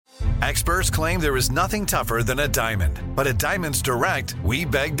Experts claim there is nothing tougher than a diamond. But at Diamonds Direct, we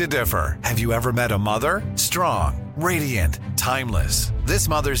beg to differ. Have you ever met a mother? Strong, radiant, timeless. This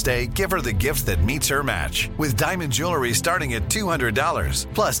Mother's Day, give her the gift that meets her match. With diamond jewelry starting at $200.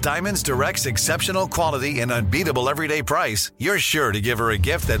 Plus Diamonds Direct's exceptional quality and unbeatable everyday price, you're sure to give her a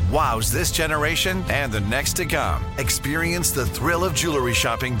gift that wows this generation and the next to come. Experience the thrill of jewelry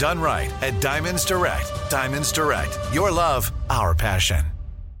shopping done right at Diamonds Direct. Diamonds Direct. Your love, our passion.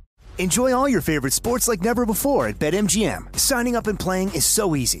 Enjoy all your favorite sports like never before at BetMGM. Signing up and playing is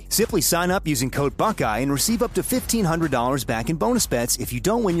so easy. Simply sign up using code Buckeye and receive up to $1,500 back in bonus bets if you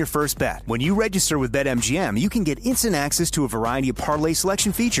don't win your first bet. When you register with BetMGM, you can get instant access to a variety of parlay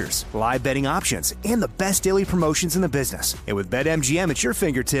selection features, live betting options, and the best daily promotions in the business. And with BetMGM at your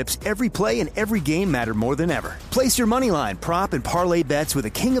fingertips, every play and every game matter more than ever. Place your moneyline, prop, and parlay bets with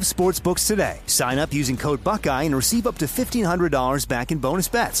the king of sportsbooks today. Sign up using code Buckeye and receive up to $1,500 back in bonus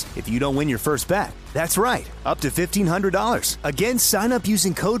bets if you don't win your first bet. That's right, up to $1,500. Again, sign up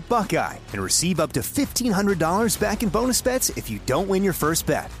using code Buckeye and receive up to $1,500 back in bonus bets if you don't win your first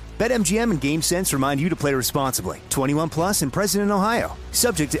bet. BetMGM and GameSense remind you to play responsibly. 21 plus and present in Ohio.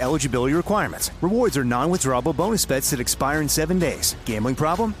 Subject to eligibility requirements. Rewards are non-withdrawable bonus bets that expire in 7 days. Gambling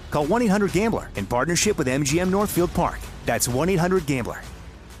problem? Call 1-800-GAMBLER in partnership with MGM Northfield Park. That's 1-800-GAMBLER.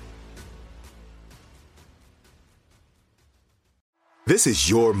 This is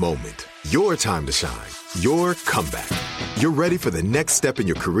your moment, your time to shine, your comeback. You're ready for the next step in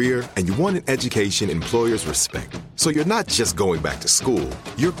your career, and you want an education employers respect. So you're not just going back to school,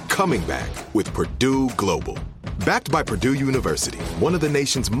 you're coming back with Purdue Global. Backed by Purdue University, one of the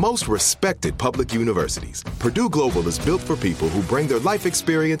nation's most respected public universities, Purdue Global is built for people who bring their life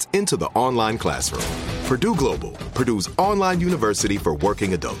experience into the online classroom. Purdue Global, Purdue's online university for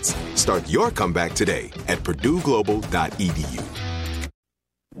working adults. Start your comeback today at purdueglobal.edu.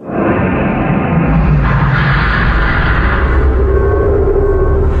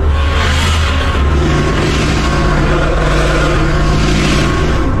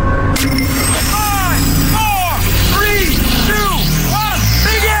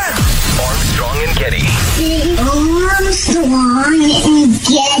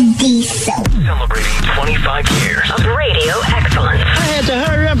 Celebrating 25 years of radio excellence. I had to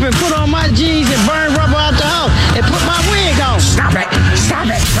hurry up and put on my jeans and burn rubber out the house and put my wig on. Stop it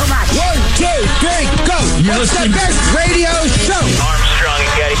so much. 1, 2, 3, go. What's the best radio show? Armstrong and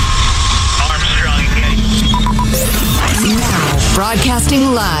Getty. Now,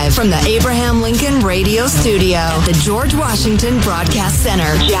 broadcasting live from the Abraham Lincoln Radio Studio, the George Washington Broadcast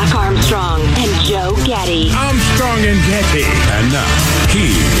Center, Jack Armstrong and Joe Getty. Armstrong and Getty. And now,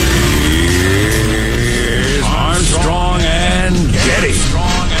 here's Armstrong and Getty.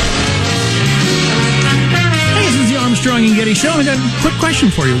 Hey, this is the Armstrong and Getty Show, and I got a quick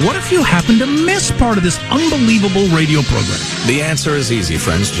question for you. What if you happen to miss part of this unbelievable radio program? The answer is easy,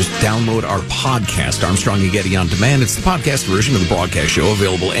 friends. Just download our podcast, Armstrong and Getty On Demand. It's the podcast version of the broadcast show,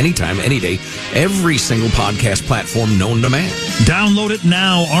 available anytime, any day, every single podcast platform known to man. Download it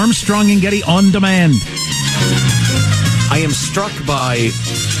now, Armstrong and Getty On Demand. I am struck by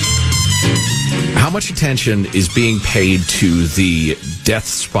how much attention is being paid to the death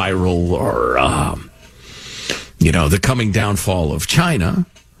spiral or, the coming downfall of China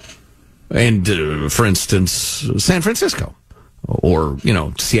and, for instance, San Francisco or,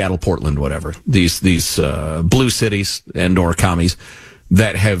 Seattle, Portland, whatever. These blue cities and or commies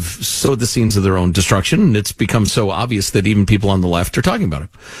that have sowed the seeds of their own destruction. And it's become so obvious that even people on the left are talking about it.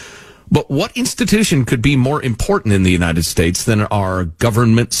 But what institution could be more important in the United States than our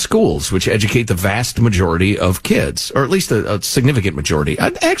government schools, which educate the vast majority of kids, or at least a significant majority?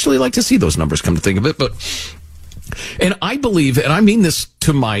 I'd actually like to see those numbers, come to think of it. And I believe, and I mean this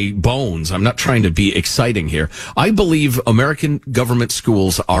to my bones, I'm not trying to be exciting here. I believe American government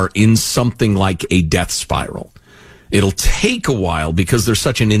schools are in something like a death spiral. It'll take a while because they're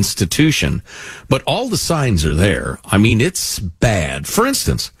such an institution, but all the signs are there. I mean, it's bad. For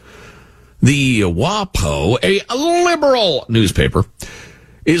instance, the WAPO, a liberal newspaper,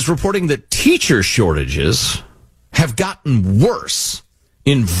 is reporting that teacher shortages have gotten worse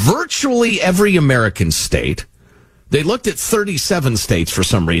in virtually every American state. They looked at 37 states for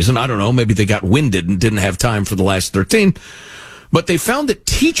some reason. I don't know. Maybe they got winded and didn't have time for the last 13. But they found that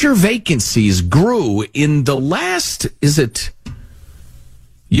teacher vacancies grew in the last,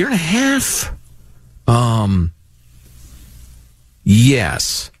 year and a half?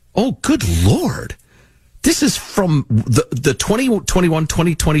 Yes. Oh, good Lord. This is from the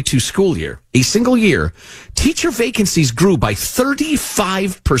 2021-2022 school year. A single year, teacher vacancies grew by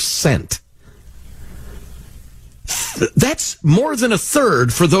 35%. That's more than a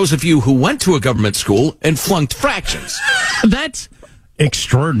third for those of you who went to a government school and flunked fractions. That's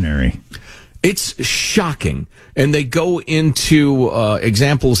extraordinary. It's shocking. And they go into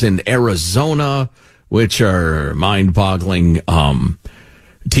examples in Arizona, which are mind-boggling.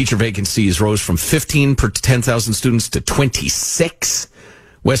 Teacher vacancies rose from 15 per 10,000 students to 26.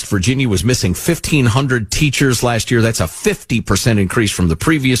 West Virginia was missing 1,500 teachers last year. That's a 50% increase from the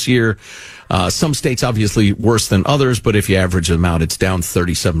previous year. Some states obviously worse than others, but if you average them out, it's down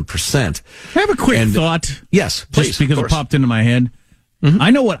 37%. I have a quick thought. Yes, please. Just because it popped into my head. Mm-hmm.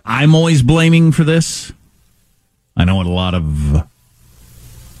 I know what I'm always blaming for this. I know what a lot of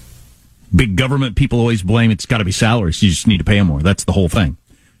big government people always blame. It's got to be salaries. You just need to pay them more. That's the whole thing.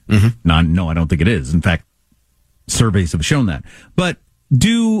 Mm-hmm. No, I don't think it is. In fact, surveys have shown that. But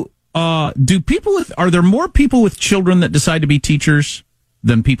are there more people with children that decide to be teachers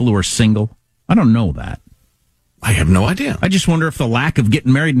than people who are single? I don't know that. I have no idea. I just wonder if the lack of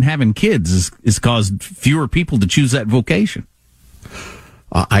getting married and having kids is caused fewer people to choose that vocation.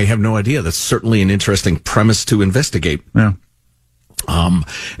 I have no idea. That's certainly an interesting premise to investigate. Yeah.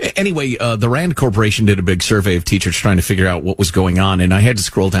 Anyway, the Rand Corporation did a big survey of teachers trying to figure out what was going on, and I had to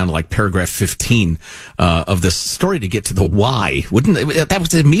scroll down to like paragraph 15 of this story to get to the why. That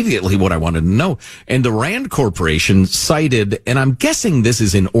was immediately what I wanted to know. And the Rand Corporation cited, and I'm guessing this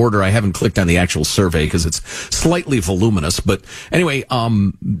is in order. I haven't clicked on the actual survey because it's slightly voluminous, but anyway,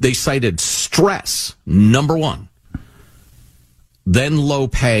 they cited stress, number one, then low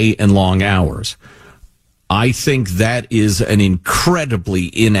pay and long hours. I think that is an incredibly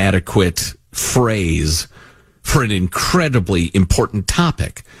inadequate phrase for an incredibly important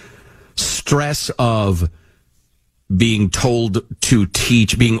topic. Stress of being told to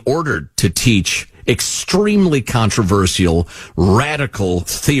teach, being ordered to teach extremely controversial, radical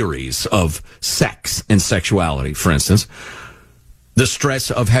theories of sex and sexuality, for instance. The stress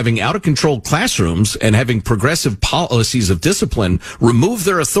of having out-of-control classrooms and having progressive policies of discipline remove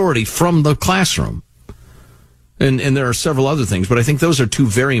their authority from the classroom. And there are several other things, but I think those are two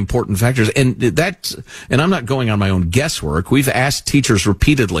very important factors. And I'm not going on my own guesswork. We've asked teachers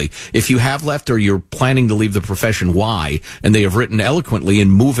repeatedly, if you have left or you're planning to leave the profession, why? And they have written eloquently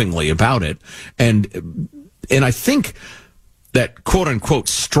and movingly about it. And I think that quote unquote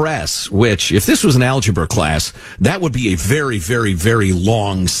stress, which if this was an algebra class, that would be a very, very, very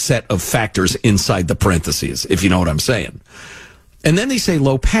long set of factors inside the parentheses, if you know what I'm saying. And then they say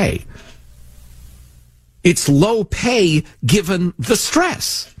low pay. It's low pay given the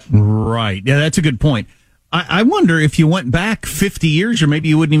stress. Right. Yeah, that's a good point. I wonder if you went back 50 years, or maybe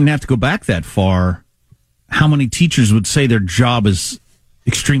you wouldn't even have to go back that far, how many teachers would say their job is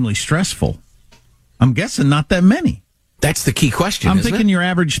extremely stressful? I'm guessing not that many. That's the key question, I'm thinking your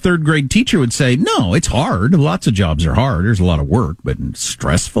average third grade teacher would say, no, it's hard. Lots of jobs are hard. There's a lot of work, but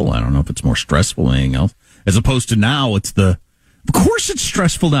stressful. I don't know if it's more stressful than anything else. As opposed to now, of course it's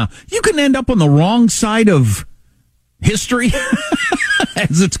stressful now. You can end up on the wrong side of history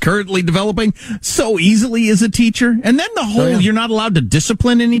as it's currently developing so easily as a teacher. And then the whole, you're not allowed to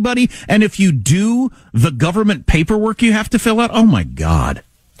discipline anybody. And if you do, the government paperwork you have to fill out. Oh, my God.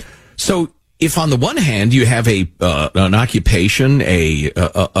 So if on the one hand you have an occupation, a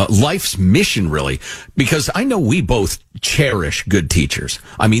life's mission, really, because I know we both cherish good teachers.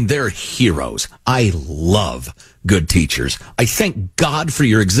 I mean, they're heroes. I love good teachers. I thank God for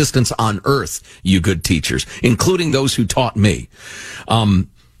your existence on earth, you good teachers, including those who taught me.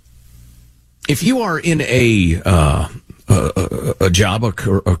 If you are in a job, a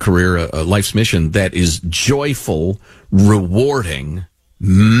career, a life's mission that is joyful, rewarding,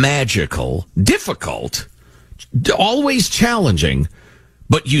 magical, difficult, always challenging,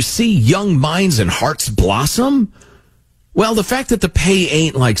 but you see young minds and hearts blossom, well, the fact that the pay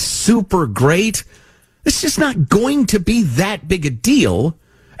ain't like super great, it's just not going to be that big a deal,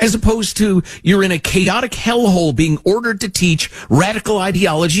 as opposed to you're in a chaotic hellhole being ordered to teach radical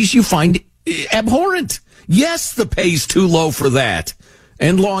ideologies you find abhorrent. Yes, the pay's too low for that.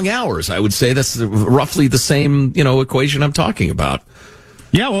 And long hours, I would say that's roughly the same, equation I'm talking about.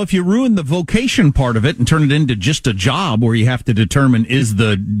 Yeah, well, if you ruin the vocation part of it and turn it into just a job where you have to determine is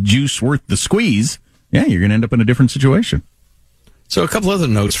the juice worth the squeeze, yeah, you're going to end up in a different situation. So a couple other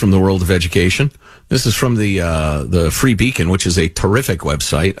notes from the world of education. This is from the Free Beacon, which is a terrific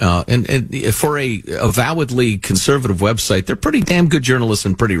website. And for a avowedly conservative website, they're pretty damn good journalists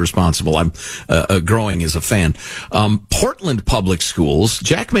and pretty responsible. I'm growing as a fan. Portland Public Schools,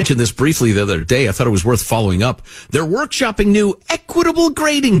 Jack mentioned this briefly the other day. I thought it was worth following up. They're workshopping new equitable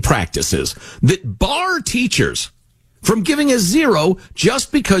grading practices that bar teachers from giving a 0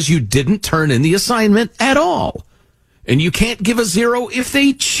 just because you didn't turn in the assignment at all. and you can't give a 0 if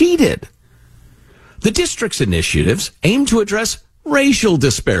they cheated. The district's initiatives aim to address racial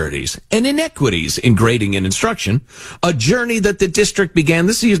disparities and inequities in grading and instruction, a journey that the district began,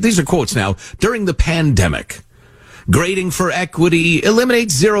 these are quotes now, during the pandemic. Grading for equity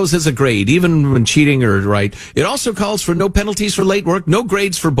eliminates zeros as a grade, even when cheating or right. It also calls for no penalties for late work, no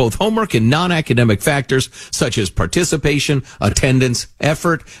grades for both homework and non-academic factors such as participation, attendance,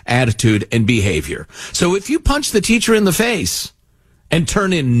 effort, attitude, and behavior. So if you punch the teacher in the face and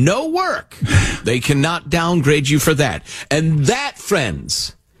turn in no work, they cannot downgrade you for that. And that,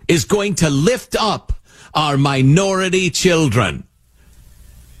 friends, is going to lift up our minority children.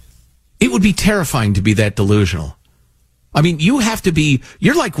 It would be terrifying to be that delusional. I mean,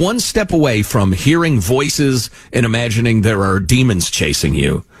 you're like one step away from hearing voices and imagining there are demons chasing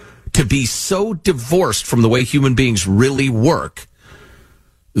you. To be so divorced from the way human beings really work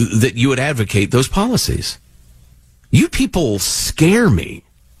that you would advocate those policies. You people scare me.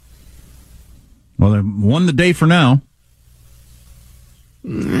 Well, they won the day for now.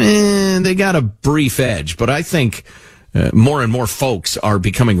 They got a brief edge, but I think more and more folks are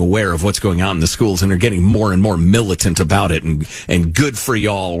becoming aware of what's going on in the schools and are getting more and more militant about it. And good for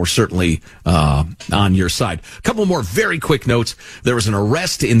y'all. We're certainly on your side. A couple more very quick notes. There was an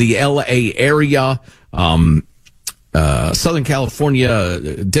arrest in the L.A. area. Southern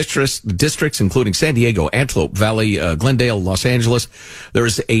California districts, including San Diego, Antelope Valley, Glendale, Los Angeles.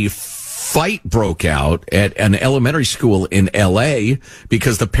 There's a fight broke out at an elementary school in L.A.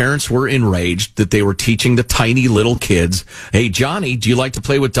 because the parents were enraged that they were teaching the tiny little kids, hey, Johnny, do you like to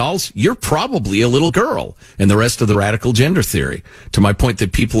play with dolls? You're probably a little girl, and the rest of the radical gender theory. To my point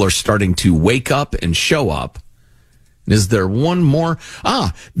that people are starting to wake up and show up. Is there one more?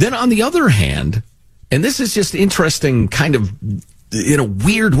 Then on the other hand, and this is just interesting kind of in a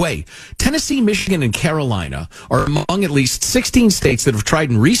weird way, Tennessee, Michigan, and Carolina are among at least 16 states that have tried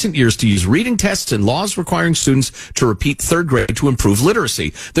in recent years to use reading tests and laws requiring students to repeat third grade to improve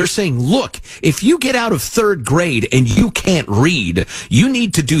literacy. They're saying, look, if you get out of third grade and you can't read, you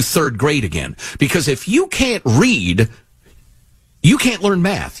need to do third grade again. Because if you can't read, you can't learn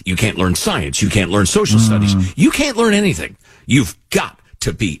math, you can't learn science, you can't learn social studies, you can't learn anything. You've got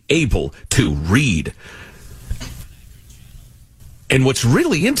to be able to read. And what's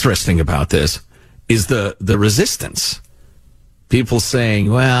really interesting about this is the resistance. People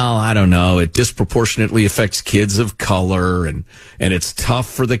saying, well, I don't know, it disproportionately affects kids of color and it's tough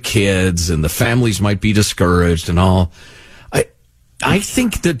for the kids and the families might be discouraged and all. I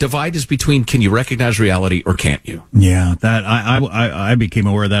think the divide is between can you recognize reality or can't you? Yeah, that I became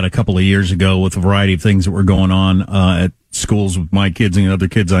aware of that a couple of years ago with a variety of things that were going on at schools with my kids and other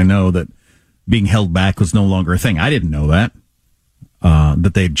kids I know, that being held back was no longer a thing. I didn't know that.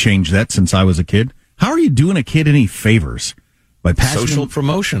 That they'd changed that since I was a kid. How are you doing a kid any favors? By passing social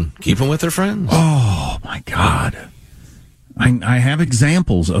promotion. Keep them with their friends. Oh, my God. I have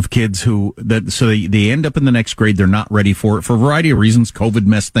examples of kids they end up in the next grade. They're not ready for it for a variety of reasons. COVID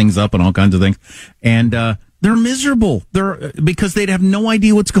messed things up and all kinds of things. And they're miserable. Because they'd have no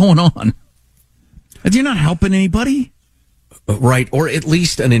idea what's going on. And you're not helping anybody. Right, or at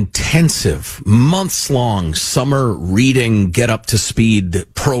least an intensive, months-long summer reading,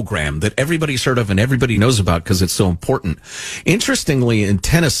 get-up-to-speed program that everybody's heard of and everybody knows about because it's so important. Interestingly, in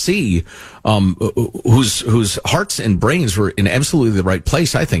Tennessee, whose hearts and brains were in absolutely the right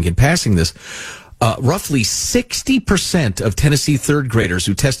place, I think, in passing this, roughly 60% of Tennessee third graders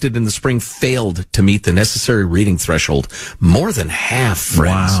who tested in the spring failed to meet the necessary reading threshold. More than half,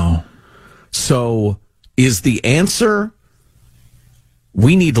 friends. Wow. So is the answer...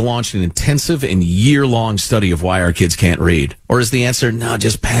 we need to launch an intensive and year-long study of why our kids can't read? Or is the answer, no,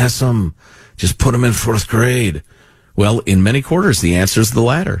 just pass them. Just put them in fourth grade. Well, in many quarters, the answer is the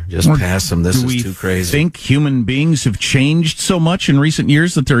latter. Just pass them. This is too crazy. Do we think human beings have changed so much in recent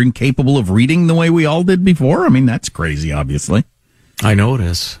years that they're incapable of reading the way we all did before? I mean, that's crazy, obviously. I know it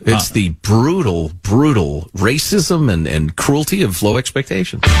is. It's the brutal racism and cruelty of low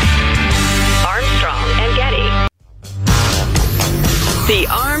expectations. Armstrong and Getty. The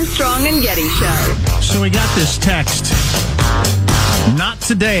Armstrong and Getty Show. So we got this text. Not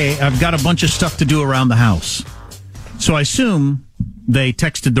today. I've got a bunch of stuff to do around the house. So I assume they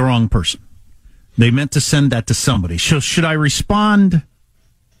texted the wrong person. They meant to send that to somebody. So should I respond,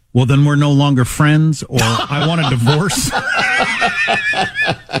 well, then we're no longer friends, or I want a divorce? How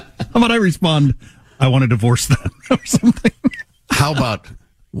about I respond, I want to divorce them, or something? How about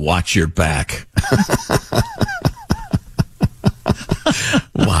watch your back?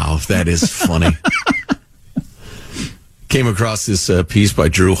 Wow, that is funny. Came across this piece by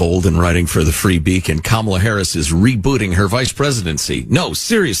Drew Holden writing for the Free Beacon. Kamala Harris is rebooting her vice presidency. No,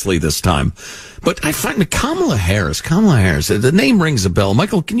 seriously this time. But I find Kamala Harris, the name rings a bell.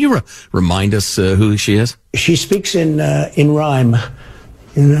 Michael, can you remind us who she is? She speaks in rhyme.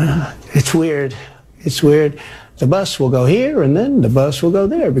 It's weird. It's weird. The bus will go here and then the bus will go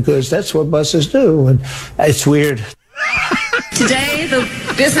there because that's what buses do. And it's weird. Today, the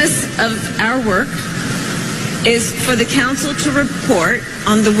business of our work is for the council to report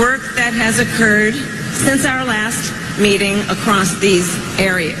on the work that has occurred since our last meeting across these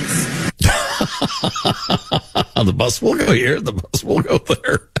areas. The bus will go here, the bus will go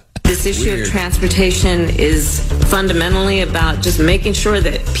there. This issue of transportation is fundamentally about just making sure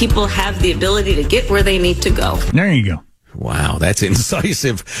that people have the ability to get where they need to go. There you go. Wow, that's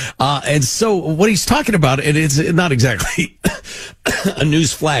incisive. And so what he's talking about, and it's not exactly a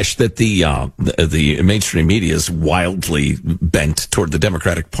news flash that the mainstream media is wildly bent toward the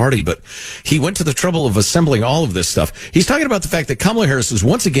Democratic Party, but he went to the trouble of assembling all of this stuff. He's talking about the fact that Kamala Harris is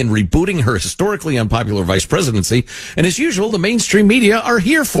once again rebooting her historically unpopular vice presidency, and as usual, the mainstream media are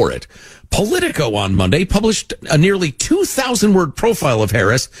here for it. Politico on Monday published a nearly 2,000-word profile of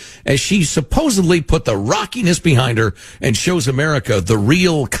Harris as she supposedly put the rockiness behind her and shows America the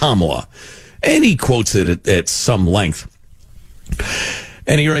real Kamala. And he quotes it at some length.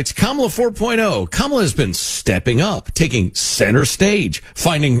 And he writes, Kamala 4.0. Kamala has been stepping up, taking center stage,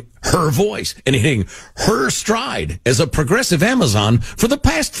 finding her voice, and hitting her stride as a progressive Amazon for the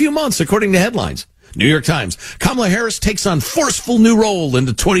past few months, according to headlines. New York Times, Kamala Harris takes on forceful new role in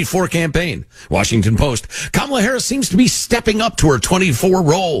the 24 campaign. Washington Post, Kamala Harris seems to be stepping up to her 24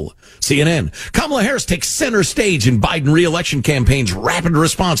 role. CNN, Kamala Harris takes center stage in Biden re-election campaign's rapid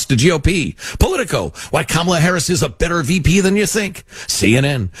response to GOP. Politico, why Kamala Harris is a better VP than you think.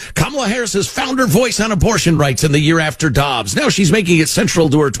 CNN, Kamala Harris has found her voice on abortion rights in the year after Dobbs. Now she's making it central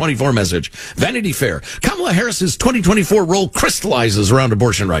to her 24 message. Vanity Fair, Kamala Harris's 2024 role crystallizes around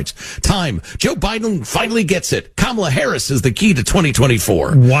abortion rights. Time, Joe Biden finally gets it. Kamala Harris is the key to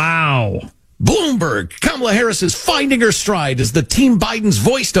 2024. Wow. Bloomberg, Kamala Harris is finding her stride as the Team Biden's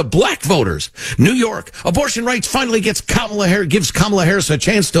voice to black voters. New York, abortion rights finally gives Kamala Harris a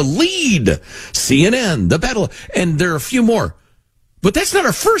chance to lead. CNN, the battle, and there are a few more. But that's not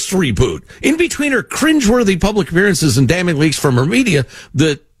her first reboot. In between her cringeworthy public appearances and damning leaks from her media,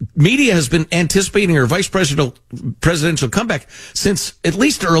 the media has been anticipating her vice presidential comeback since at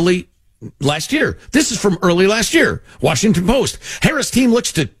least early last year. This is from early last year. Washington Post, Harris team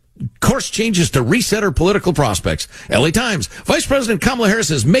looks to course changes to reset her political prospects. LA Times, Vice President Kamala Harris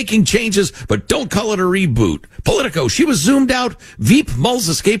is making changes, but don't call it a reboot. Politico, she was zoomed out. Veep mulls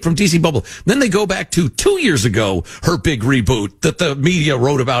escape from DC bubble. Then they go back to 2 years ago, her big reboot that the media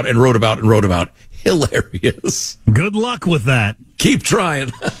wrote about and wrote about and wrote about. Hilarious. Good luck with that. Keep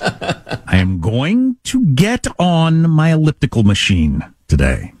trying. I am going to get on my elliptical machine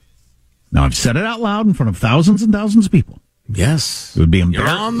today. Now, I've said it out loud in front of thousands and thousands of people. Yes. It would be You're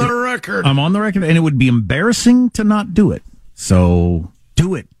on the record. I'm on the record, and it would be embarrassing to not do it. So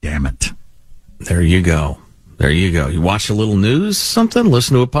do it, damn it. There you go. There you go. You watch a little news, something,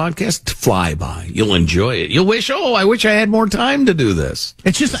 listen to a podcast, fly by. You'll enjoy it. You'll wish, I wish I had more time to do this.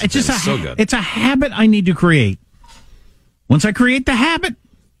 It's just so good. It's a habit I need to create. Once I create the habit,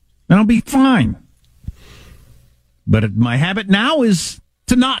 then I'll be fine. But my habit now is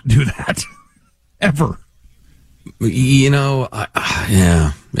to not do that. Ever. You know,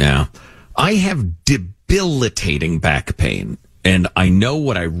 yeah. I have debilitating back pain, and I know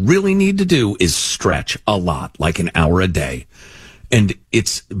what I really need to do is stretch a lot, like an hour a day. And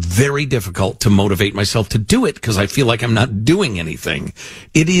it's very difficult to motivate myself to do it because I feel like I'm not doing anything.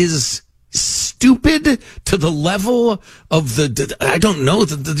 It is stupid to the level of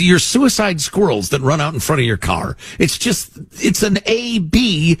your suicide squirrels that run out in front of your car. It's an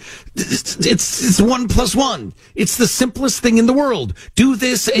A-B. It's 1 + 1. It's the simplest thing in the world. Do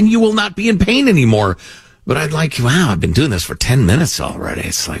this and you will not be in pain anymore. But I've been doing this for 10 minutes already.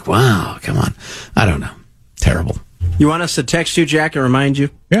 It's like, wow, come on. I don't know. Terrible. You want us to text you, Jack, and remind you?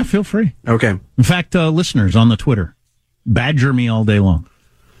 Yeah, feel free. Okay. In fact, listeners on the Twitter, badger me all day long.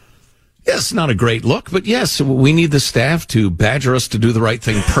 Yes, not a great look, but yes, we need the staff to badger us to do the right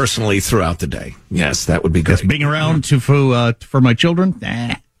thing personally throughout the day. Yes, that would be great. Just being around for my children?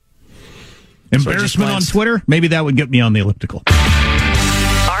 Nah. Embarrassment on Twitter? Maybe that would get me on the elliptical.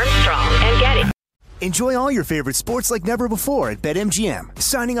 Armstrong and Getty. Enjoy all your favorite sports like never before at BetMGM.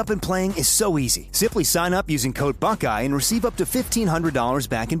 Signing up and playing is so easy. Simply sign up using code Buckeye and receive up to $1,500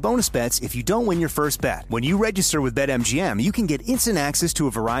 back in bonus bets if you don't win your first bet. When you register with BetMGM, you can get instant access to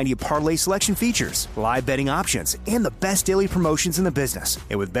a variety of parlay selection features, live betting options, and the best daily promotions in the business.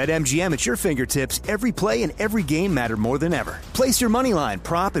 And with BetMGM at your fingertips, every play and every game matter more than ever. Place your moneyline,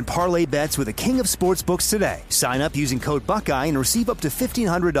 prop, and parlay bets with the king of sportsbooks today. Sign up using code Buckeye and receive up to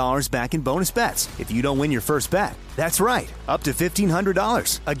 $1,500 back in bonus bets if you don't win your first bet. That's right, up to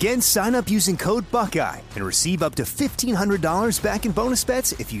 $1,500. Again, sign up using code Buckeye and receive up to $1,500 back in bonus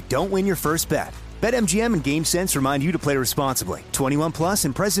bets if you don't win your first bet. BetMGM and GameSense remind you to play responsibly. 21 plus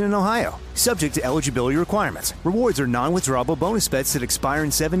and present in Ohio. Subject to eligibility requirements. Rewards are non-withdrawable bonus bets that expire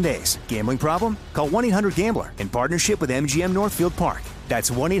in 7 days. Gambling problem? Call 1-800-GAMBLER in partnership with MGM Northfield Park. That's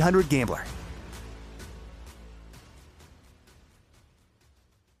 1-800-GAMBLER.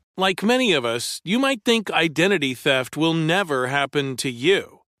 Like many of us, you might think identity theft will never happen to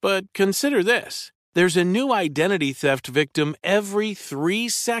you. But consider this. There's a new identity theft victim every 3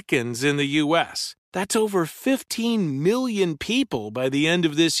 seconds in the U.S. That's over 15 million people by the end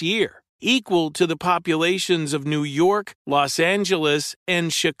of this year, equal to the populations of New York, Los Angeles,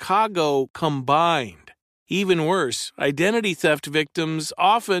 and Chicago combined. Even worse, identity theft victims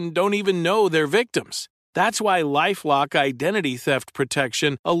often don't even know they're victims. That's why LifeLock Identity Theft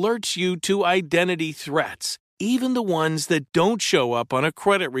Protection alerts you to identity threats, even the ones that don't show up on a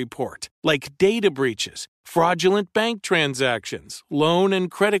credit report, like data breaches, fraudulent bank transactions, loan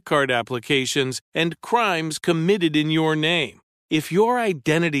and credit card applications, and crimes committed in your name. If your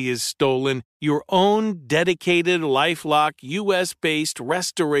identity is stolen, your own dedicated LifeLock U.S.-based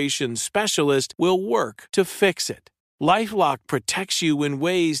restoration specialist will work to fix it. LifeLock protects you in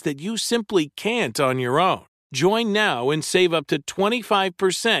ways that you simply can't on your own. Join now and save up to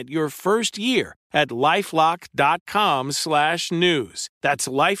 25% your first year at LifeLock.com/news. That's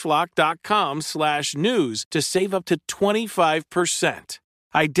LifeLock.com/news to save up to 25%.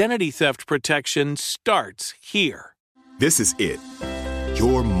 Identity theft protection starts here. This is it.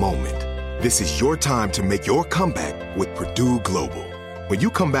 Your moment. This is your time to make your comeback with Purdue Global. When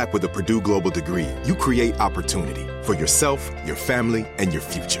you come back with a Purdue Global degree, you create opportunity for yourself, your family, and your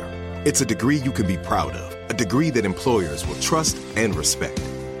future. It's a degree you can be proud of, a degree that employers will trust and respect.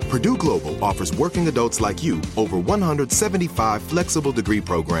 Purdue Global offers working adults like you over 175 flexible degree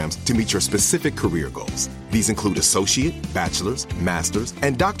programs to meet your specific career goals. These include associate, bachelor's, master's,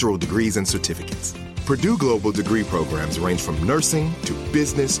 and doctoral degrees and certificates. Purdue Global degree programs range from nursing to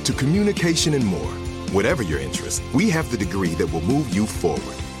business to communication and more. Whatever your interest, we have the degree that will move you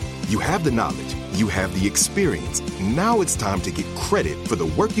forward. You have the knowledge, you have the experience. Now it's time to get credit for the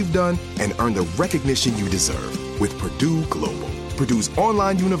work you've done and earn the recognition you deserve with Purdue Global, Purdue's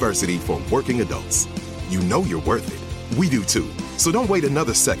online university for working adults. You know you're worth it. We do too. So don't wait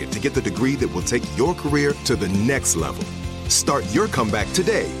another second to get the degree that will take your career to the next level. Start your comeback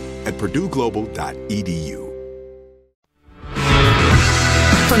today at purdueglobal.edu.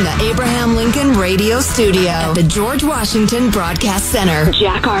 From the Abraham Lincoln Radio Studio at the George Washington Broadcast Center,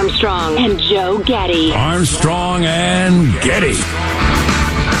 Jack Armstrong and Joe Getty. Armstrong and Getty.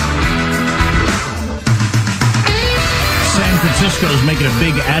 San Francisco is making a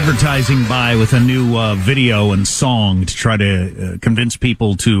big advertising buy with a new video and song to try to convince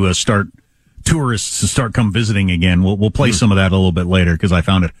people to tourists to start come visiting again. We'll play some of that a little bit later because I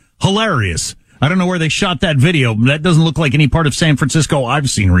found it hilarious. I don't know where they shot that video. That doesn't look like any part of San Francisco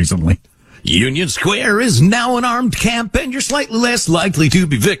I've seen recently. Union Square is now an armed camp, and you're slightly less likely to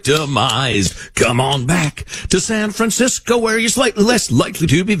be victimized. Come on back to San Francisco, where you're slightly less likely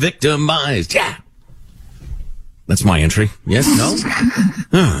to be victimized. Yeah. That's my entry. Yes?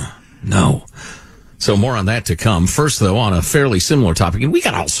 No? No. So more on that to come. First, though, on a fairly similar topic, and we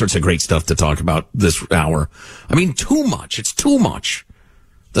got all sorts of great stuff to talk about this hour. I mean, too much. It's too much.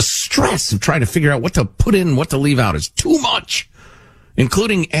 The stress of trying to figure out what to put in, what to leave out is too much,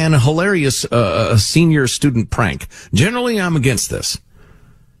 including an hilarious senior student prank. Generally, I'm against this.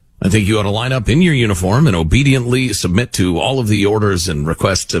 I think you ought to line up in your uniform and obediently submit to all of the orders and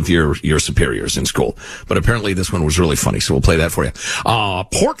requests of your superiors in school. But apparently this one was really funny, so we'll play that for you.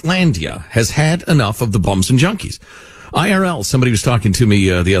 Portlandia has had enough of the bums and junkies. IRL, somebody was talking to me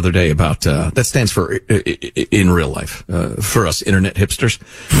the other day about, that stands for in real life, for us internet hipsters.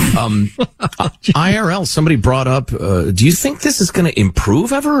 IRL, somebody brought up, do you think this is going to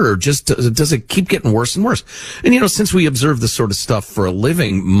improve ever, or just does it keep getting worse and worse? And, since we observe this sort of stuff for a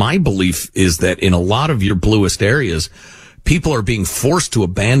living, my belief is that in a lot of your bluest areas, people are being forced to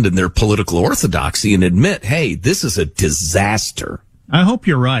abandon their political orthodoxy and admit, hey, this is a disaster. I hope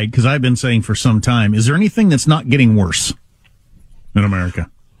you're right, because I've been saying for some time, is there anything that's not getting worse in America?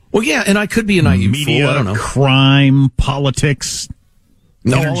 Well, yeah, and I could be a naive media, fool. I don't know. Crime, politics,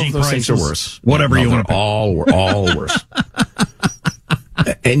 energy all of those prices, things are worse. Whatever you want to all worse.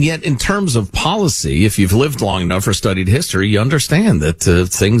 And yet, in terms of policy, if you've lived long enough or studied history, you understand that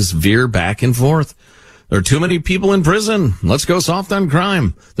things veer back and forth. There are too many people in prison. Let's go soft on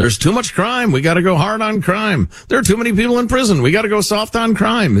crime. There's too much crime. We got to go hard on crime. There are too many people in prison. We got to go soft on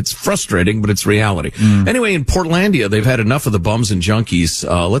crime. It's frustrating, but it's reality. Anyway, in Portlandia, they've had enough of the bums and junkies.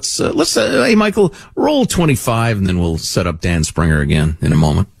 Let's hey, Michael, roll 25, and then we'll set up Dan Springer again in a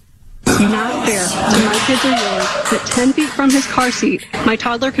moment. Not fair to my kids or yours that 10 feet from his car seat, my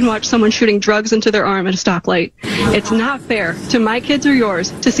toddler can watch someone shooting drugs into their arm at a stoplight. It's not fair to my kids or yours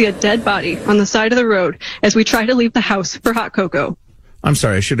to see a dead body on the side of the road as we try to leave the house for hot cocoa. I'm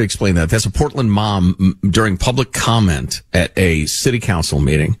sorry, I should explain that. That's a Portland mom during public comment at a city council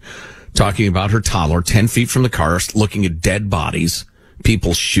meeting talking about her toddler 10 feet from the car looking at dead bodies,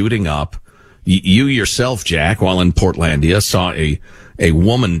 people shooting up. You yourself, Jack, while in Portlandia, saw a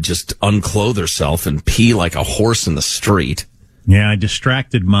woman just unclothe herself and pee like a horse in the street. Yeah, I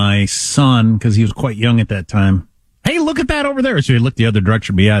distracted my son because he was quite young at that time. Hey, look at that over there. So he looked the other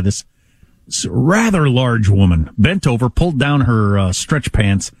direction. But yeah, this rather large woman bent over, pulled down her stretch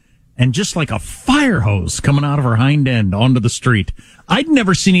pants, and just like a fire hose coming out of her hind end onto the street. I'd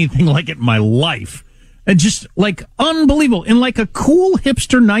never seen anything like it in my life. And just like unbelievable. In like a cool,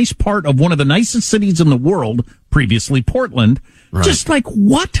 hipster, nice part of one of the nicest cities in the world, previously Portland. Right. Just like,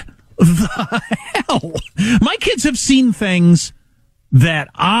 what the hell? My kids have seen things that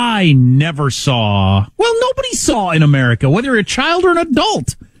I never saw. Well, nobody saw in America, whether you're a child or an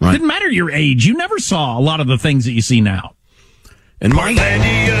adult. Right. Didn't matter your age. You never saw a lot of the things that you see now. And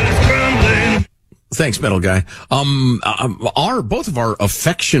thanks, metal guy. Both of our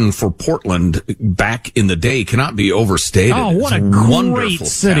affection for Portland back in the day cannot be overstated. Oh, what it's a great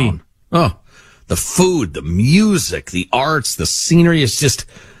city. Town. Oh, the food, the music, the arts, the scenery is just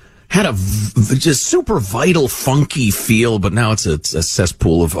had a just super vital, funky feel, but now it's a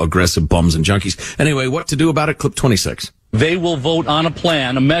cesspool of aggressive bums and junkies. Anyway, what to do about it? Clip 26. They will vote on a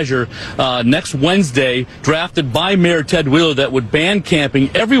plan, a measure, next Wednesday, drafted by Mayor Ted Wheeler, that would ban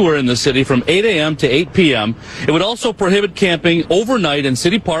camping everywhere in the city from 8 a.m. to 8 p.m. It would also prohibit camping overnight in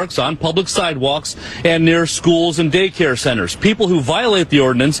city parks, on public sidewalks, and near schools and daycare centers. People who violate the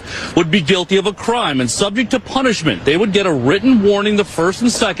ordinance would be guilty of a crime and subject to punishment. They would get a written warning the first and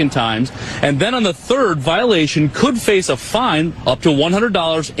second times, and then on the third violation could face a fine up to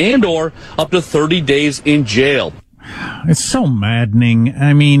 $100 and or up to 30 days in jail. It's so maddening.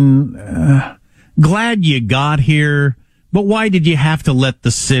 I mean, glad you got here, but why did you have to let the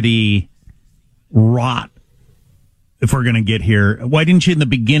city rot if we're going to get here? Why didn't you in the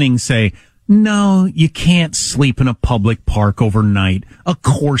beginning say, no, you can't sleep in a public park overnight? Of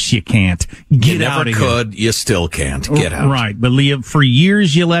course you can't. Get out of here. You never could. You still can't. Get out. Right. But Leah, for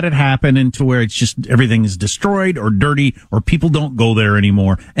years you let it happen into where it's just everything is destroyed or dirty or people don't go there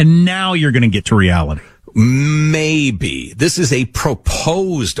anymore. And now you're going to get to reality. Maybe. This is a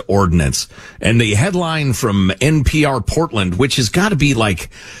proposed ordinance. And the headline from NPR Portland, which has got to be like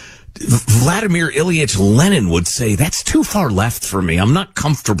Vladimir Ilyich Lenin would say, that's too far left for me. I'm not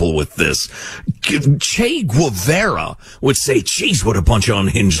comfortable with this. Che Guevara would say, geez, what a bunch of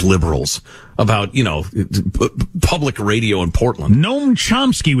unhinged liberals about, public radio in Portland. Noam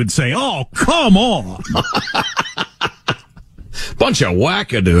Chomsky would say, oh, come on. Bunch of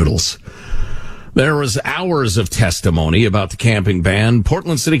wackadoodles. There was hours of testimony about the camping ban.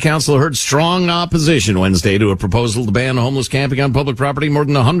 Portland City Council heard strong opposition Wednesday to a proposal to ban homeless camping on public property. More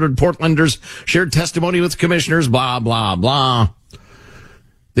than 100 Portlanders shared testimony with commissioners, blah, blah, blah.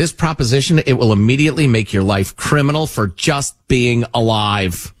 This proposition, it will immediately make your life criminal for just being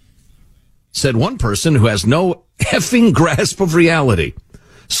alive, said one person who has no effing grasp of reality.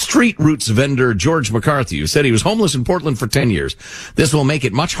 Street Roots vendor George McCarthy, who said he was homeless in Portland for 10 years. This will make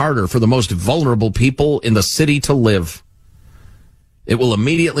it much harder for the most vulnerable people in the city to live. It will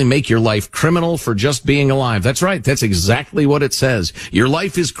immediately make your life criminal for just being alive. That's right. That's exactly what it says. Your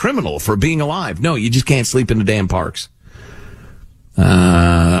life is criminal for being alive. No, you just can't sleep in the damn parks.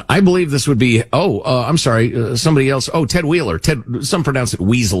 I believe this would be, I'm sorry, somebody else. Oh, Ted Wheeler. Some pronounce it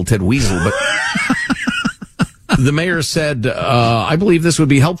Weasel, Ted Weasel, but the mayor said, I believe this would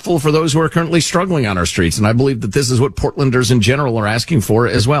be helpful for those who are currently struggling on our streets. And I believe that this is what Portlanders in general are asking for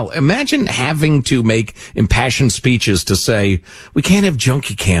as well. Imagine having to make impassioned speeches to say, we can't have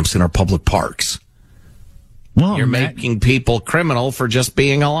junkie camps in our public parks. Well, you're making people criminal for just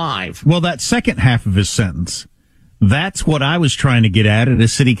being alive. Well, that second half of his sentence, That's what I was trying to get at a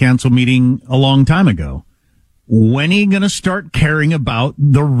city council meeting a long time ago. When are you going to start caring about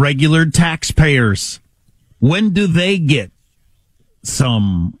the regular taxpayers? When do they get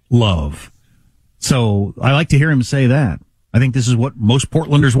some love? So I like to hear him say that. I think this is what most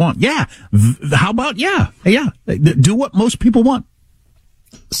Portlanders want. Yeah. How about, yeah. Do what most people want.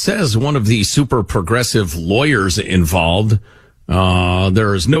 Says one of the super progressive lawyers involved.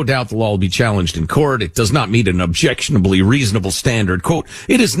 There is no doubt the law will be challenged in court. It does not meet an objectionably reasonable standard. Quote,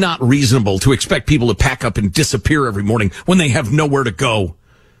 it is not reasonable to expect people to pack up and disappear every morning when they have nowhere to go.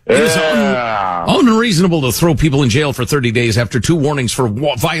 It is unreasonable to throw people in jail for 30 days after 2 warnings for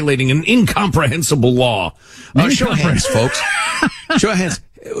violating an incomprehensible law. Show of hands, folks. Show of hands.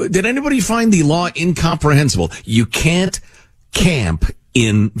 Did anybody find the law incomprehensible? You can't camp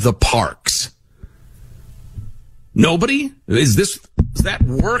in the parks. Nobody? Is that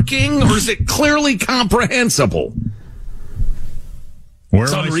working, or is it clearly comprehensible? Where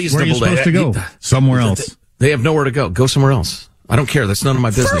are you supposed to go? Somewhere else. They have nowhere to go. Go somewhere else. I don't care. That's none of my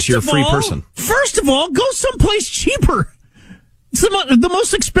business. You're a free person. First of all, go someplace cheaper. It's the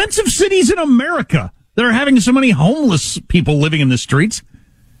most expensive cities in America that are having so many homeless people living in the streets.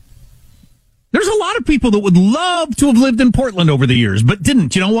 There's a lot of people that would love to have lived in Portland over the years, but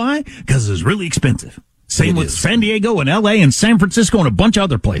didn't. You know why? Because it's really expensive. Same with San Diego and L.A. and San Francisco and a bunch of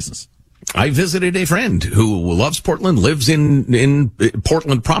other places. I visited a friend who loves Portland, lives in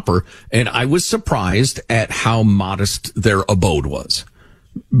Portland proper, and I was surprised at how modest their abode was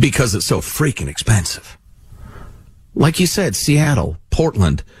because it's so freaking expensive. Like you said, Seattle,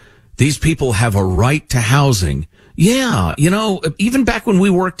 Portland, these people have a right to housing. Yeah, even back when we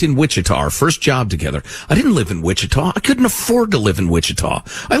worked in Wichita, our first job together, I didn't live in Wichita. I couldn't afford to live in Wichita.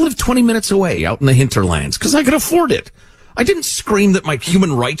 I lived 20 minutes away out in the hinterlands because I could afford it. I didn't scream that my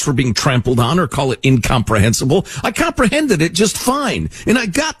human rights were being trampled on or call it incomprehensible. I comprehended it just fine, and I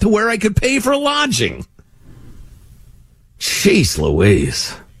got to where I could pay for lodging. Jeez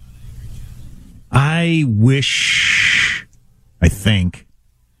Louise. I think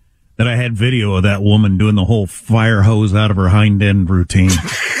that I had video of that woman doing the whole fire hose out of her hind end routine.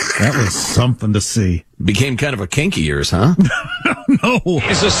 That was something to see. Became kind of a kink of yours, huh? No.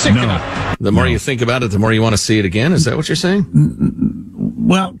 It's a sick enough. The more you think about it, the more you want to see it again. Is that what you're saying?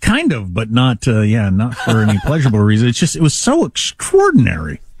 Well, kind of, but not, not for any pleasurable reason. It was so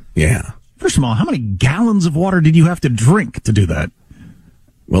extraordinary. Yeah. First of all, how many gallons of water did you have to drink to do that?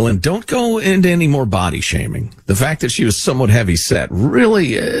 Well, and don't go into any more body shaming. The fact that she was somewhat heavy set,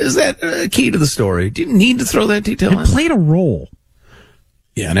 really, is that key to the story? Do you need to throw that detail in? It played a role.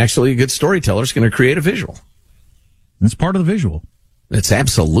 Yeah, and actually a good storyteller is going to create a visual. It's part of the visual. It's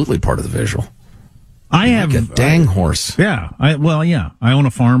absolutely part of the visual. I have a dang horse. Yeah. I own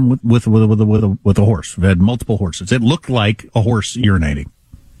a farm with a horse. I've had multiple horses. It looked like a horse urinating.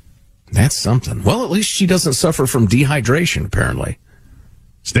 That's something. Well, at least she doesn't suffer from dehydration, apparently.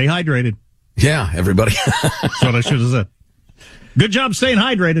 Stay hydrated. Yeah, everybody. That's what I should have said. Good job staying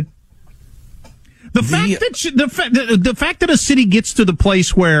hydrated. The fact that a city gets to the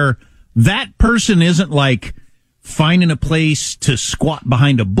place where that person isn't like finding a place to squat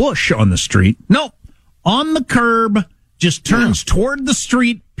behind a bush on the street. No, on the curb, just turns toward the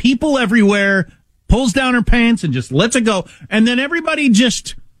street, people everywhere, pulls down her pants and just lets it go. And then everybody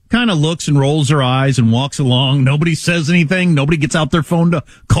just kind of looks and rolls their eyes and walks along. Nobody says anything. Nobody gets out their phone to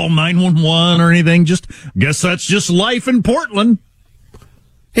call 911 or anything. Just guess that's just life in Portland.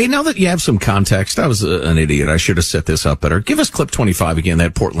 Hey, now that you have some context, I was an idiot. I should have set this up better. Give us clip 25 again,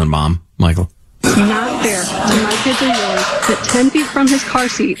 that Portland mom, Michael. Not fair to my kids or yours that 10 feet from his car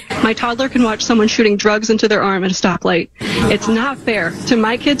seat, my toddler can watch someone shooting drugs into their arm at a stoplight. It's not fair to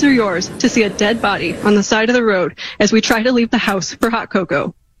my kids or yours to see a dead body on the side of the road as we try to leave the house for hot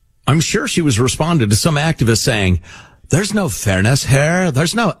cocoa. I'm sure she was responding to some activist saying, there's no fairness here.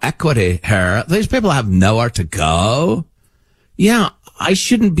 There's no equity here. These people have nowhere to go. Yeah, I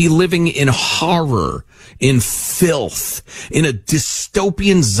shouldn't be living in horror, in filth, in a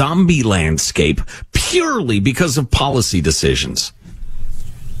dystopian zombie landscape purely because of policy decisions.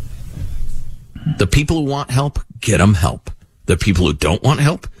 The people who want help, get them help. The people who don't want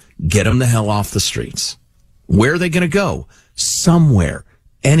help, get them the hell off the streets. Where are they going to go? Somewhere.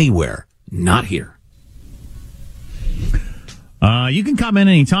 Anywhere, not here. You can comment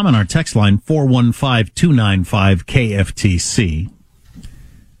anytime on our text line, 415-295-KFTC.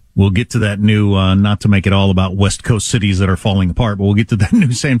 We'll get to that new, not to make it all about West Coast cities that are falling apart, but we'll get to that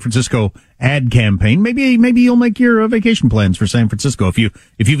new San Francisco ad campaign. Maybe you'll make your vacation plans for San Francisco if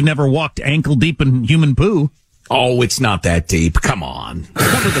you've never walked ankle deep in human poo. Oh, it's not that deep. Come on.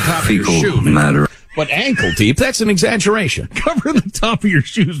 Cover the top of your shoe. Matter. But ankle deep, that's an exaggeration. Cover the top of your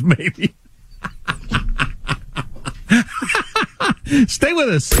shoes, maybe. Stay with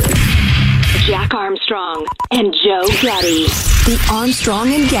us. Jack Armstrong and Joe Getty. The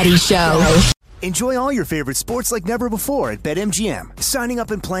Armstrong and Getty Show. Enjoy all your favorite sports like never before at BetMGM. Signing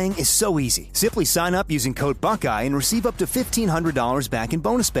up and playing is so easy. Simply sign up using code Buckeye and receive up to $1,500 back in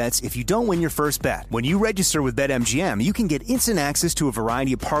bonus bets if you don't win your first bet. When you register with BetMGM, you can get instant access to a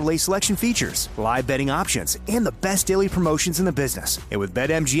variety of parlay selection features, live betting options, and the best daily promotions in the business. And with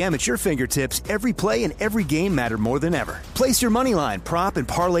BetMGM at your fingertips, every play and every game matter more than ever. Place your moneyline, prop, and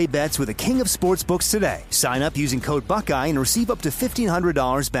parlay bets with the king of sportsbooks today. Sign up using code Buckeye and receive up to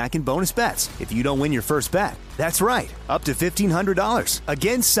 $1,500 back in bonus bets if you don't win your first bet. That's right, up to $1,500.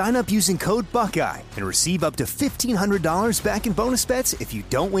 Again, sign up using code Buckeye and receive up to $1,500 back in bonus bets if you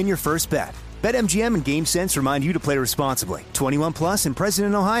don't win your first bet. BetMGM and GameSense remind you to play responsibly. 21 plus and present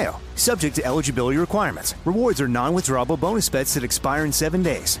in Ohio. Subject to eligibility requirements. Rewards are non-withdrawable bonus bets that expire in 7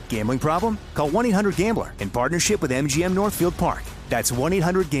 days. Gambling problem? Call 1-800-GAMBLER in partnership with MGM Northfield Park. That's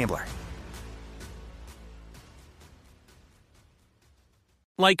 1-800-GAMBLER.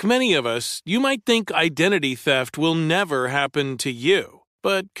 Like many of us, you might think identity theft will never happen to you.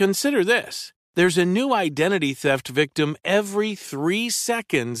 But consider this. There's a new identity theft victim every 3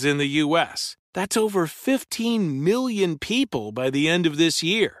 seconds in the U.S. That's over 15 million people by the end of this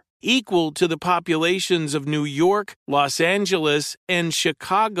year, equal to the populations of New York, Los Angeles, and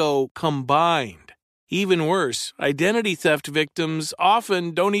Chicago combined. Even worse, identity theft victims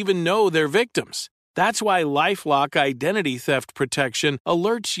often don't even know they're victims. That's why LifeLock Identity Theft Protection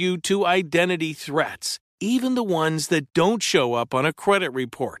alerts you to identity threats, even the ones that don't show up on a credit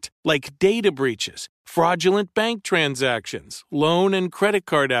report, like data breaches, fraudulent bank transactions, loan and credit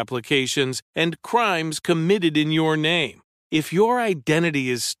card applications, and crimes committed in your name. If your identity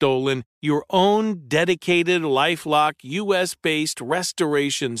is stolen, your own dedicated LifeLock U.S.-based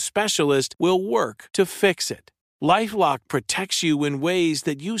restoration specialist will work to fix it. LifeLock protects you in ways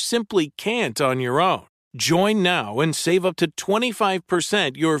that you simply can't on your own. Join now and save up to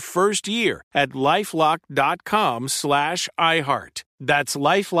 25% your first year at LifeLock.com/iHeart. That's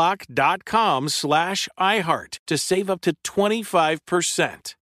LifeLock.com/iHeart to save up to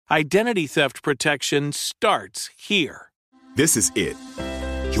 25%. Identity theft protection starts here. This is it.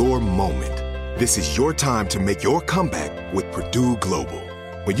 Your moment. This is your time to make your comeback with Purdue Global.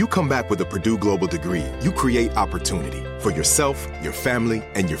 When you come back with a Purdue Global degree, you create opportunity for yourself, your family,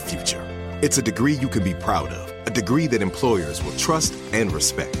 and your future. It's a degree you can be proud of, a degree that employers will trust and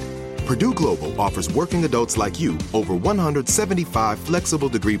respect. Purdue Global offers working adults like you over 175 flexible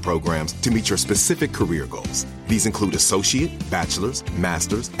degree programs to meet your specific career goals. These include associate, bachelor's,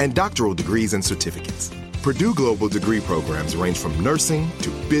 master's, and doctoral degrees and certificates. Purdue Global degree programs range from nursing to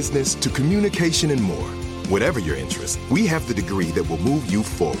business to communication and more. Whatever your interest, we have the degree that will move you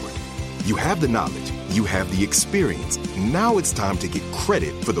forward. You have the knowledge, you have the experience. Now it's time to get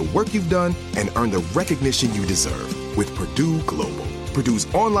credit for the work you've done and earn the recognition you deserve with Purdue Global, Purdue's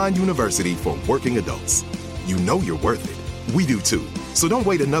online university for working adults. You know you're worth it. We do too. So don't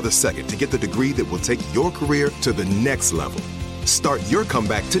wait another second to get the degree that will take your career to the next level. Start your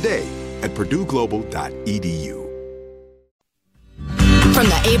comeback today at purdueglobal.edu. From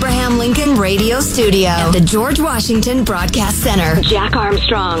the Abraham Lincoln Radio Studio at the George Washington Broadcast Center, Jack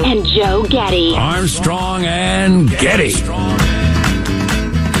Armstrong and Joe Getty. Armstrong and Getty.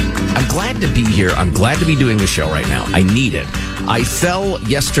 I'm glad to be here. I'm glad to be doing the show right now. I need it. I fell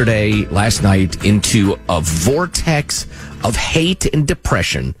last night, into a vortex of hate and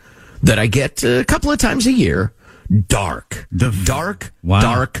depression that I get a couple of times a year. Dark. Dark.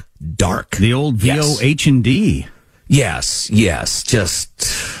 The old VOH&D. Yes, just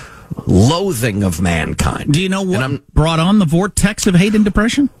loathing of mankind. Do you know what brought on the vortex of hate and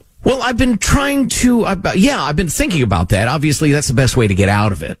depression? Well, I've been trying to, I've been thinking about that. Obviously, that's the best way to get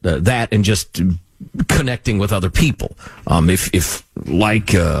out of it. That and just connecting with other people. If like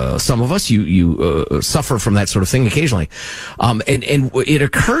some of us, you suffer from that sort of thing occasionally. And it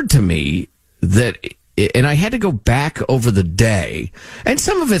occurred to me that, and I had to go back over the day, and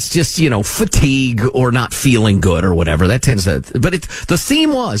some of it's just, fatigue or not feeling good or whatever. That tends to, but the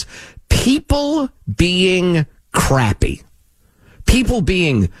theme was people being crappy. People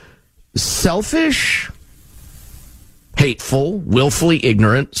being selfish, hateful, willfully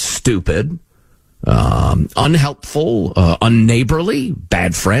ignorant, stupid, unhelpful, unneighborly,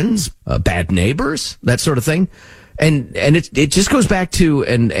 bad friends, bad neighbors, that sort of thing. And it just goes back to,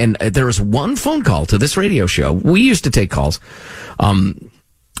 and there was one phone call to this radio show. We used to take calls,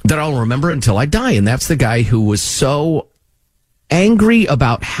 that I'll remember until I die. And that's the guy who was so angry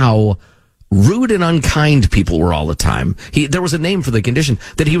about how rude and unkind people were all the time. There was a name for the condition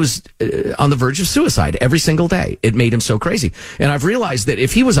that he was on the verge of suicide every single day. It made him so crazy. And I've realized that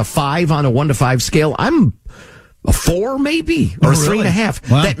if he was a 5 on a 1 to 5 scale, I'm a 4 maybe, or a 3.5.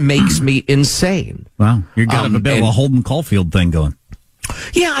 Wow. That makes me insane. Wow. You've got a bit of a Holden Caulfield thing going.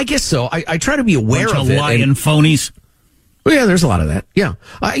 Yeah, I guess so. I try to be aware Bunch of of it. lying phonies. Well, yeah, there's a lot of that. Yeah.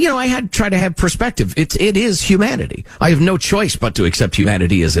 I try to have perspective. It is humanity. I have no choice but to accept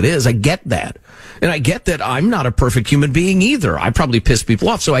humanity as it is. I get that. And I get that I'm not a perfect human being either. I probably piss people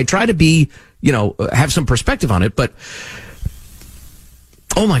off. So I try to be, have some perspective on it. But,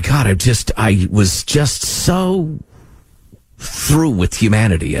 oh my God, I was just so through with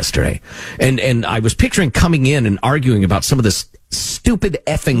humanity yesterday. And I was picturing coming in and arguing about some of this stupid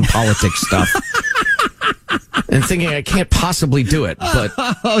effing politics stuff. And thinking I can't possibly do it. But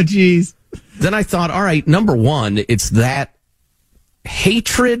oh, geez. Then I thought, all right, number one, it's that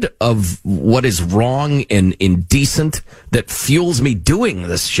hatred of what is wrong and indecent that fuels me doing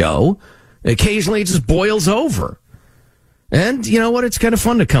this show. Occasionally it just boils over. And you know what? It's kind of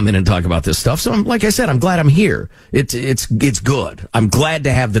fun to come in and talk about this stuff. So, like I said, I'm glad I'm here. It's good. I'm glad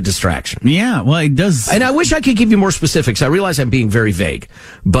to have the distraction. Yeah, well, it does. And I wish I could give you more specifics. I realize I'm being very vague,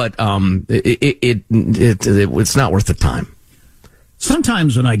 but it's not worth the time.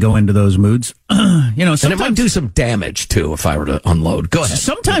 Sometimes when I go into those moods, and it might do some damage too if I were to unload. Go ahead.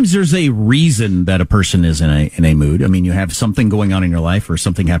 Sometimes there's a reason that a person is in a mood. I mean, you have something going on in your life, or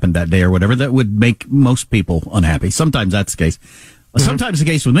something happened that day, or whatever that would make most people unhappy. Sometimes that's the case. Mm-hmm. Sometimes the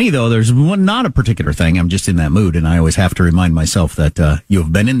case with me, though, there's not a particular thing. I'm just in that mood, and I always have to remind myself that you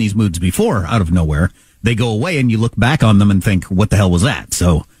have been in these moods before, out of nowhere. They go away, and you look back on them and think, "What the hell was that?"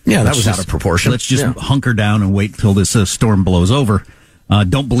 So yeah, that was out of proportion. Let's just hunker down and wait till this storm blows over.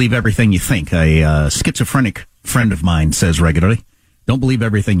 Don't believe everything you think. A schizophrenic friend of mine says regularly, don't believe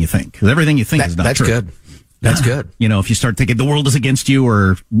everything you think. Because everything you think is not true. That's good. That's good. If you start thinking the world is against you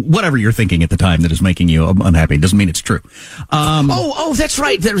or whatever you're thinking at the time that is making you unhappy, doesn't mean it's true. That's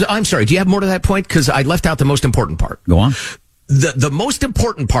right. I'm sorry. Do you have more to that point? Because I left out the most important part. Go on. The most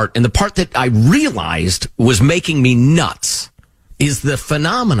important part, and the part that I realized was making me nuts, is the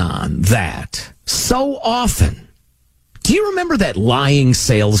phenomenon that so often... Do you remember that lying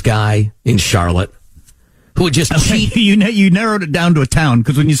sales guy in Charlotte who would just cheat? You narrowed it down to a town,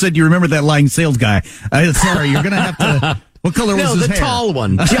 because when you said you remember that lying sales guy, sorry, you're going to have to... What color was his hair? No, the tall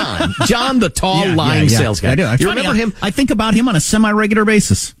one. John, the tall lying sales guy. I do. You remember him? I think about him on a semi-regular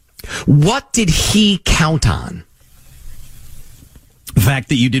basis. What did he count on? The fact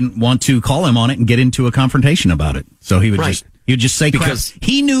that you didn't want to call him on it and get into a confrontation about it. So he would just say crap. Because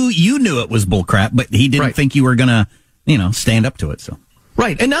he knew you knew it was bullcrap, but he didn't think you were going to, stand up to it. So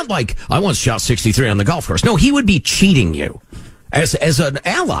right, and not like I once shot 63 on the golf course. No, he would be cheating you as an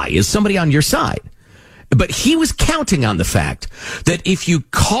ally, as somebody on your side. But he was counting on the fact that if you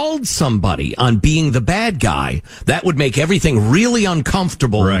called somebody on being the bad guy, that would make everything really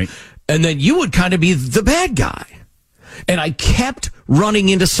uncomfortable. Right. And then you would kind of be the bad guy. And I kept running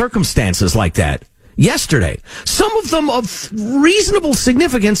into circumstances like that yesterday. Some of them of reasonable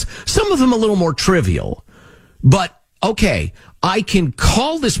significance, some of them a little more trivial. But, okay, I can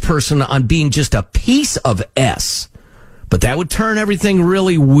call this person on being just a piece of S, but that would turn everything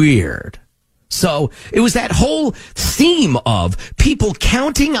really weird. So it was that whole theme of people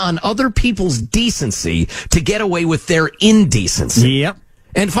counting on other people's decency to get away with their indecency. Yep.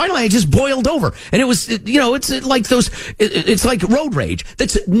 And finally, I just boiled over. And it was, it's like it's like road rage.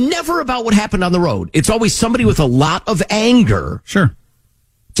 That's never about what happened on the road. It's always somebody with a lot of anger. Sure.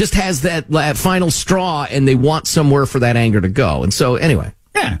 Just has that final straw, and they want somewhere for that anger to go. And so, anyway.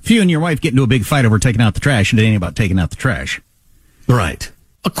 Yeah, if you and your wife get into a big fight over taking out the trash, it ain't about taking out the trash. Right.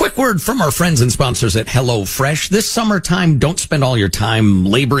 A quick word from our friends and sponsors at HelloFresh. This summertime, don't spend all your time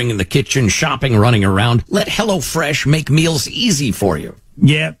laboring in the kitchen, shopping, running around. Let HelloFresh make meals easy for you.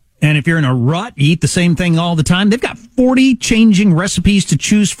 Yeah. And if you're in a rut, you eat the same thing all the time. They've got 40 changing recipes to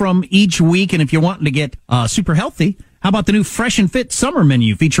choose from each week. And if you're wanting to get super healthy, how about the new Fresh and Fit summer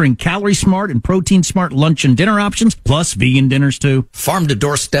menu featuring Calorie Smart and Protein Smart lunch and dinner options, plus vegan dinners too. Farm to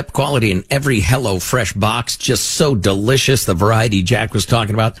doorstep quality in every HelloFresh box. Just so delicious. The variety Jack was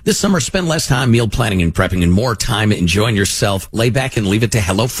talking about. This summer, spend less time meal planning and prepping and more time enjoying yourself. Lay back and leave it to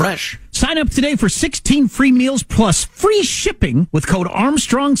HelloFresh. Sign up today for 16 free meals plus free shipping with code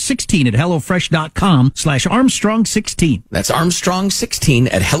Armstrong16 at HelloFresh.com/Armstrong16. That's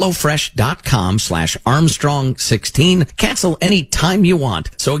Armstrong16 at HelloFresh.com/Armstrong16. Cancel any time you want.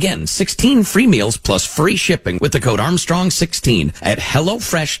 So again, 16 free meals plus free shipping with the code Armstrong16 at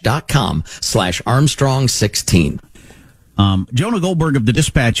HelloFresh.com/Armstrong16. Jonah Goldberg of the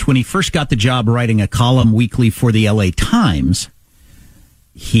Dispatch, when he first got the job writing a column weekly for the LA Times,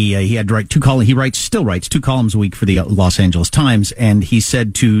 he had to write still writes two columns a week for the Los Angeles Times. And he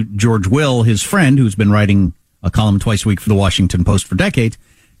said to George Will, his friend, who's been writing a column twice a week for the Washington Post for decades,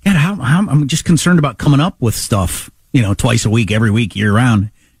 God, I'm just concerned about coming up with stuff, twice a week, every week, year round.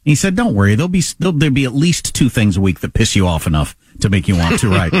 And he said, don't worry, there'll be at least two things a week that piss you off enough to make you want to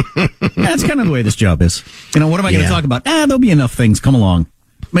write. That's kind of the way this job is. What am I going to talk about? There'll be enough things come along,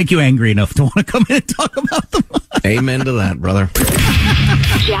 make you angry enough to want to come in and talk about them. Amen to that, brother.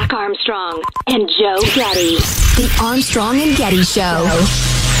 Jack Armstrong and Joe Getty. The Armstrong and Getty Show.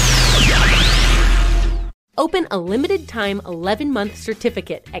 Open a limited-time 11-month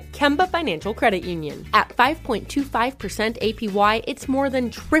certificate at Kemba Financial Credit Union. At 5.25% APY, it's more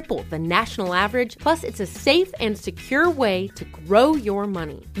than triple the national average, plus it's a safe and secure way to grow your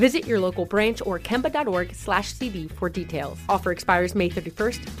money. Visit your local branch or kemba.org/CD for details. Offer expires May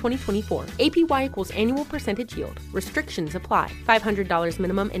 31st, 2024. APY equals annual percentage yield. Restrictions apply. $500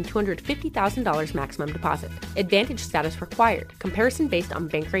 minimum and $250,000 maximum deposit. Advantage status required. Comparison based on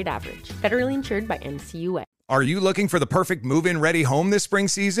bank rate average. Federally insured by NCUA. Are you looking for the perfect move-in ready home this spring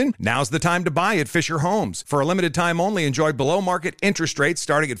season? Now's the time to buy at Fisher Homes. For a limited time only, enjoy below-market interest rates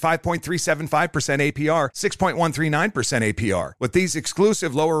starting at 5.375% APR, 6.139% APR. With these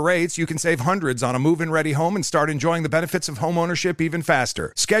exclusive lower rates, you can save hundreds on a move-in ready home and start enjoying the benefits of home ownership even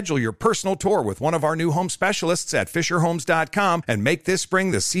faster. Schedule your personal tour with one of our new home specialists at FisherHomes.com and make this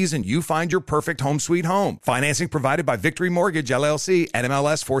spring the season you find your perfect home sweet home. Financing provided by Victory Mortgage, LLC,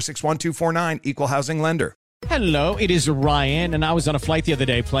 NMLS 461249, Equal Housing Lender. Hello, it is Ryan, and I was on a flight the other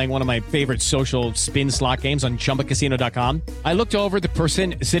day playing one of my favorite social spin slot games on ChumbaCasino.com. I looked over at the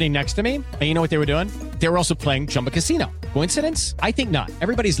person sitting next to me, and you know what they were doing? They were also playing Chumba Casino. Coincidence? I think not.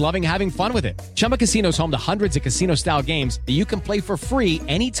 Everybody's loving having fun with it. Chumba Casino is home to hundreds of casino-style games that you can play for free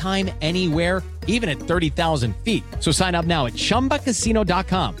anytime, anywhere, even at 30,000 feet. So sign up now at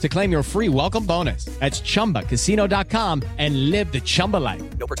ChumbaCasino.com to claim your free welcome bonus. That's ChumbaCasino.com and live the Chumba life.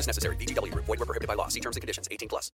 No purchase necessary. VGW. Void where prohibited by law. See terms and conditions. 18+.